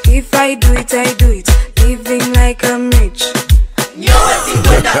bleach. If I do it, I do it. Living like I'm rich. I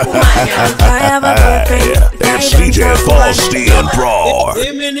have a girlfriend. It's DJ Faustine Pro.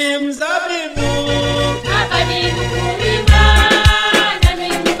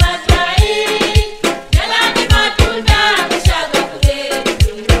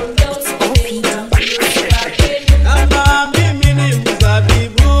 I'm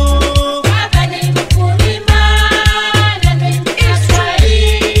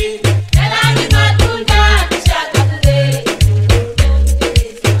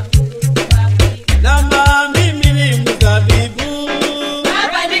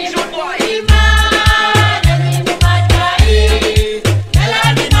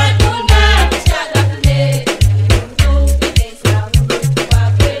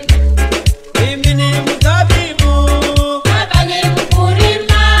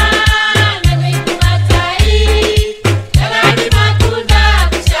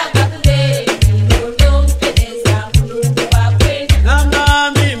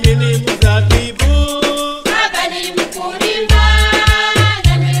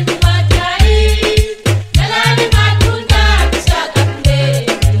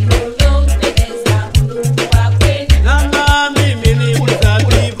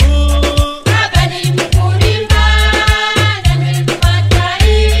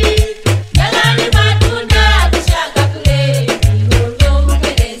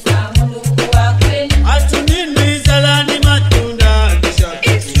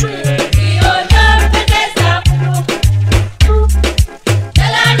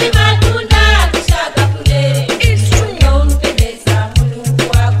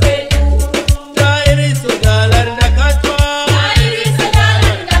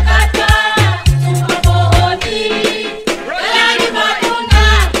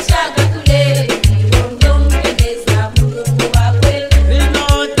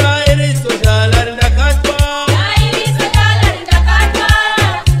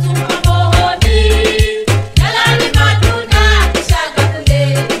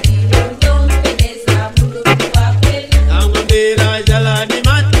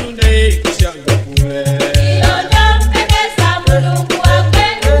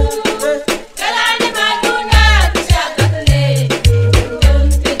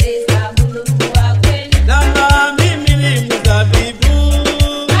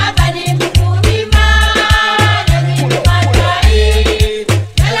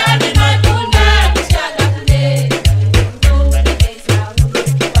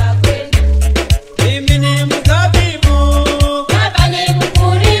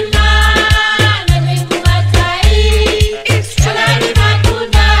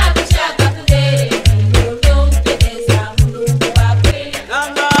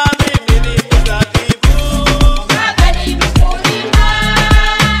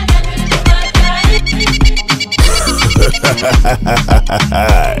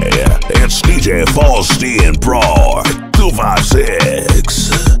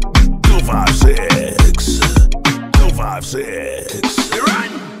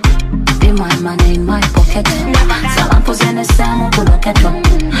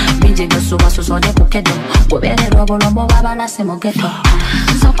suba susone kukedo Gobere robo lombo baba la se mogeto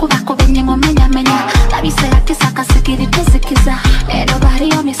Nzokuba kubenye ngomenya menya Labise ya kisaka sikiri tuzikiza Ero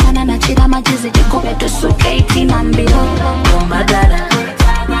bario misana na chida majizi Jikobe tusuke iti na mbilo Tomba dada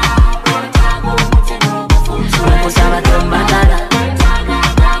Kusaba tomba dada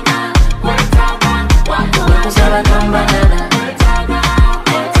Kusaba tomba dada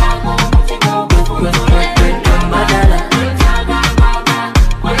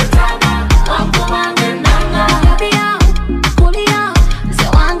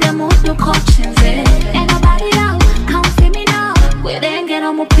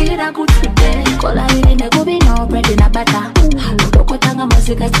Kola hili negubi no bread in a butter Udoko tanga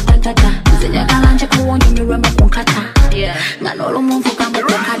mazika chipatata Zinya kalanje kuwonyi mirembe kunkata Nganolo mumfu kama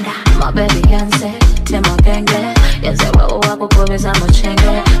tekada My baby yanse, tema genge Yanse wao wako kubeza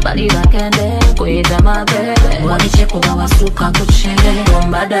mochenge Baliba kende, kuita my baby Waniche kuwa wasuka kuchenge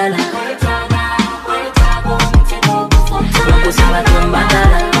Tomba dala Wakusaba tomba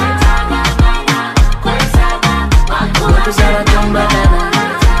dala Wakusaba tomba dala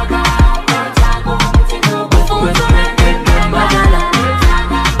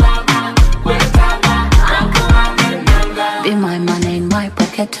Be my money in my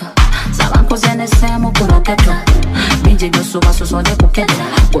pocket. Sabanko zene semu kuroketo. Binji gosuba susode kuketo.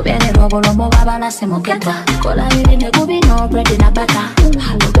 Kubere robo lombo baba la se moketo. Kola hili negubi no bread in a butter.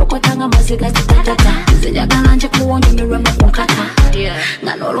 Udoko tanga mazika chipatata. Zinya galanje kuwonyi mirembe kunkata.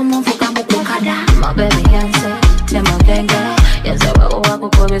 Nganolo mumfu kambu kunkada. My baby yanse, tema genge. Yanse wao wako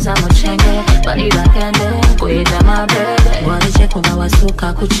kubeza mochenge. Baliba kende, kuita my baby. Waniche kuna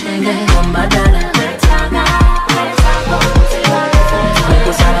wasuka kuchenge. Tomba dala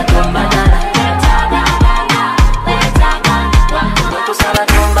Kusaba tomba dala Kusaba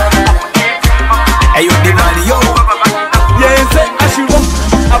tomba dala Ayo di Mario Yenze ashiro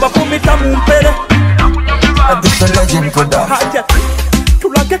Abapumita mumpere This a legend production Haja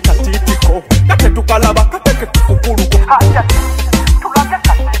Tulage katitiko Kate tukalaba kateke kukuluko Haja Tulage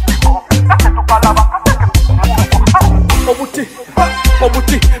katitiko Kate tukalaba kateke kukuluko Obuti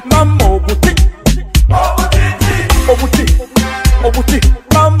Obuti Mama obuti Obuti Obuti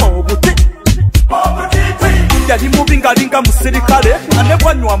Mama obuti Yali mubingalinga musirikale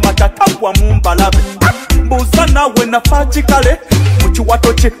Anebwanywa matatagwa mumbalabe Mbuza nawe nafachikale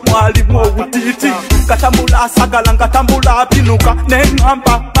Muchiwato che mwalimu obutiti Katambula asagala ngatambula abinuka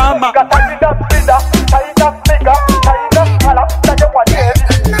Nengamba mama Katagida spida, taida figa, taida kala, taide wade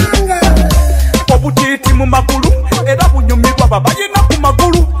Obutiti mu magulu, era bunyumirwa babayina ku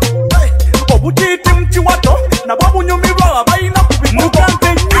magulu Obutiti mchiwato, na babunyumirwa babayina ku bigulu Mugambe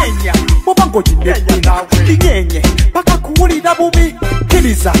nyenya, mubango jinyenye Baka kuwulira bubi,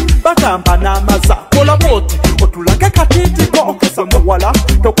 kiriza, bagamba n'amaza Kola boti, otulage katitiko Okesa muwala,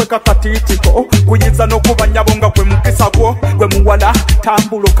 tokweka katitiko Kuyiza n'okubanyabo nga gwe mukisa gwo Gwe muwala,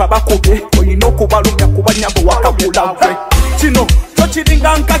 tambulo kabakube Oyina okubalumya kubanyabo wakabulawe Kino,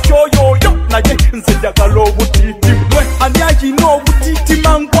 tokiringa nka kyoyoyo Naye nze njagala obutiti mwe Ani ayina obutiti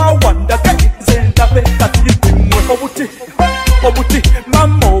mangwawa Ndage nze ndabe katiti mwe Obuti, obuti,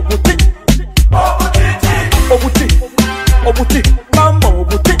 mama obuti Obuti, obuti, mama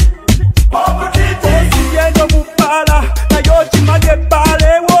obuti Oziyendo mupala, nayo chimanye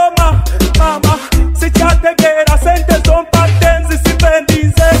pale woma Mama, sichategera sente zompate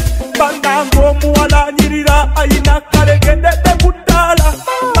nzisipendize Bandango muwala nyirira ayina kalegedede kutala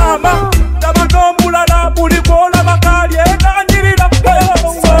Mama, nabano mulala buli kola bakali ega nyirira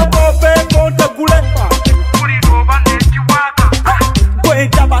Soko pe konte kule Kuli roba nechiwaka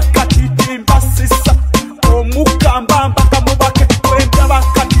Kwenda bakatiti mbasisa Omukamba mpaka mubake Kwenda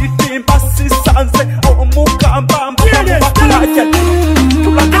bakatiti mbasisa nze Omukamba mpaka mubake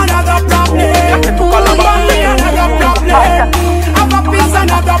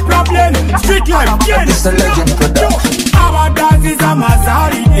Another problem Street life, This a legend production Our dance is a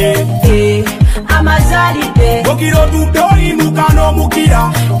mazari day Amazari day Mukiro tutori mukano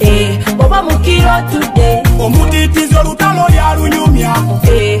mukira Oba mukiro today Omutitizo lutalo ya lunyumya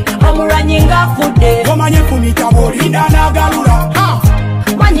Omuranyinga fude Omanye kumitabo linda nagalura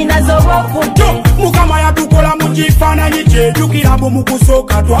Manyina zobo fude Mukama yatukola mukifananyi kye Jukirabo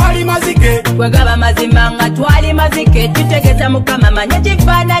mukusoka twali mazike Wegaba mazima nga twali mazike Tutegeza mukama manye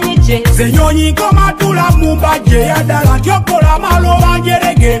kifananyi kye Zenyonyi komatula mumbaje Yadala tyokola maloba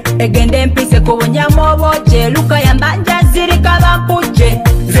njerege Egende mpise kubunyamu oboje Luka yambanja zirika bampuje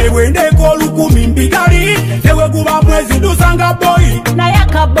Zewendeko lukumi mbigali Zewe guba mwezi dusanga boy Na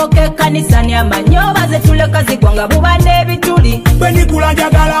yakaboke kanisa ni amanyoba Zetuleka zigwanga buba nebituli Benikula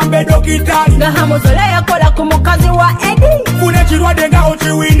njagala mbe dokitali Gahamuzole yakola ku mukazi wa Eddie Fune chirwadde nga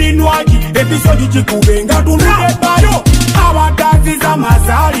ochiwindi nwaki Episodi chikube nga tunule bayo Abataziza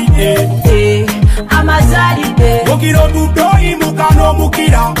mazalide Amazalide Mukiro tudoyi mukano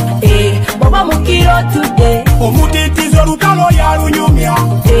mukira Baba mukiro tude Omutitizo lutalo ya lunyumya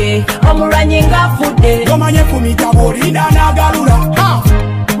Omulwanyi ngafudde Gomanye kumitabo olinda nagalula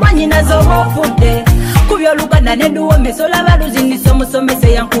Mwanyina zobofudde Kubyo Luganda nenduwo mesola baluzindisa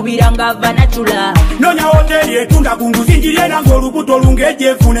omusomese yankubira nga ava natula Nonya hoteli etunda kunguzinjirye nange olubuto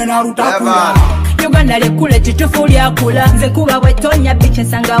lungejefune na lutakula Uganda lekule kitufu lyakula nze kuba bwetonya biche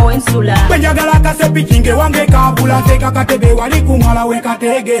nsangawo ensula Bwenjagala kasepichi nge wange kabula nze kakatebe wali kumala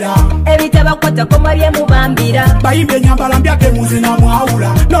wekategera Ebitabakwata koma byemubambira Bayimbe nyambala mbyake muzina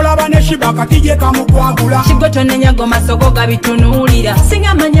mwawula Nolaba neshiba katije kamukwagula Kigoto nenyago masogo gabitunulira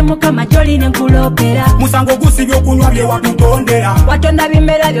Singa manye mukama joli nenkulopera Musango gusibye okunywa bye watutondera Watonda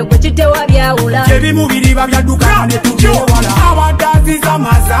bimera byo kwekitewa byawula Ebimubiri babyaddukana ne tukyewala Abadaziza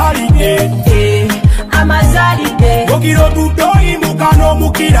mazalide Amazalide Mukiro tudoyi mukano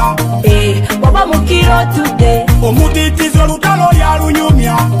mukira Baba mukiro tude Omutitizo lutalo ya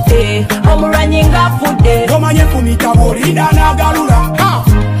lunyumya Omulwanyi ngafudde Gomanye kumitabo olinda nagalula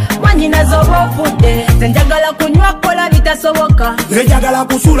Mwanyina zobofudde Zenjagala kunywa kola bitasoboka Zenjagala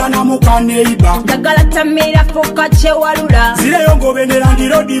kusula na mukaneiba Njagala tamira fuka chewalula Zireyo ngobenera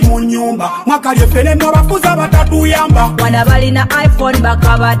ndirodi mu nyumba Mwakalye fene mwabafuza batatuyamba Wana balina iPhone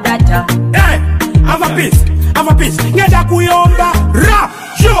bakaba data Have a piece, ngeda kuyomba Ra,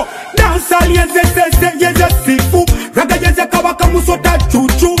 yo, dansa yeze sifu Raga yeze kabaka musota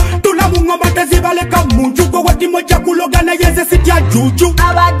chuchu Tula mungomba tezibaleka munju Kwa wati moja kulogana yeze sitia juju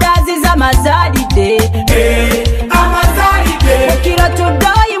Abadaziza mazalide Amazalide Mukiro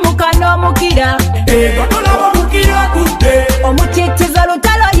tudoyi mukano mukira Batolabo mukiro tude Omutitizo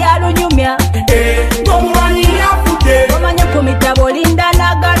lutalo ya lunyumya Gomulwanyi yafude Gomanye kumitabo linda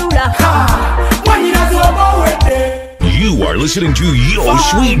nagalula You are listening to Yo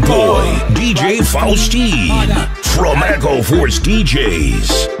Sweet Boy, DJ Faustine, from ECHOFORCE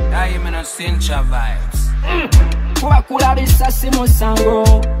DJZ. I'm in a Cincha vibes. Wakula risasi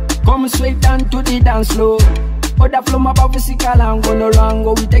musango, come straight down to the dance floor. Oda flow mabavusika lango no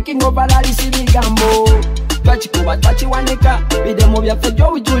rango, we taking over la lisi gambo. Twachikuba twachiwanika, bidemo byaffe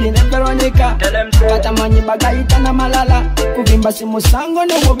Joe Julie ne Veronica. Katamanyi bagayita na malala, kuvimba si musango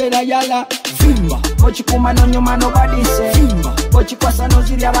ne mubera yala. Vimba, ochikuma no nyuma nobody say. Vimba, ochikwasa no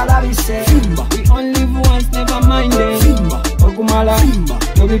ziri abalabise. Vimba, we only live once, never mind it. Vimba, ogumala. Vimba,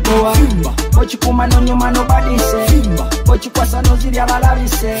 yobikowa. Vimba, ochikuma no nyuma nobody say. Vimba, ochikwasa no ziri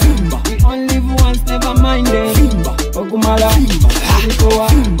abalabise. Vimba, we only live once, never mind it. Vimba, ogumala. Vimba, yobikowa.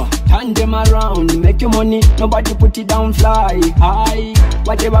 Vimba, turn them around, make your money. Nobody put it down, fly high.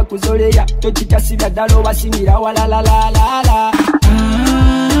 Whatever kuzoleya, tochita sibya dalo basimira wala la la la la.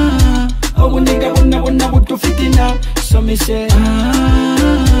 Obundiga bonna butufitina, so me say.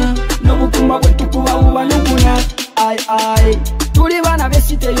 Nobukuma bwetukuba uba nukuna. I. Tuli bana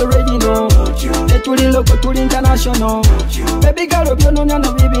besite you already know. Tuli local, tuli international. Baby girl, byononya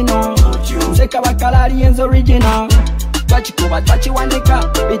no bibi no. Zeka bakalari enzo original. Twachikuba twachiwanika,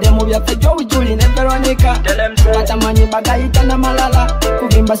 bidemo byaffe Joe Julie ne Veronica. Katamanyi bagayita na malala,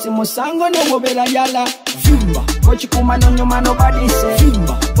 kuvimba si musango ne mubera yala. Vimba, ochikuma no nyuma nobody say.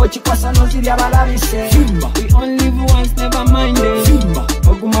 Vimba, ochikwasa no ziri abalabise. Vimba, we only live once, never mind it. Vimba,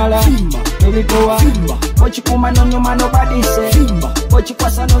 ogumala. Vimba, yobikowa. Vimba, ochikuma no nyuma nobody say. Vimba,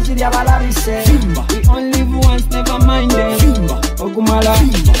 ochikwasa no ziri abalabise. Vimba, we only live once, never mind it. Vimba, ogumala.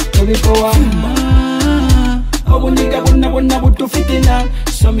 Vimba, yobikowa. Obundiga bonna butufitina,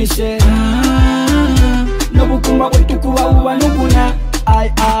 so me say. Nobukumba bwetukuba uba nuguna.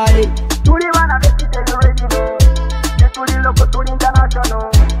 I. Tuli bana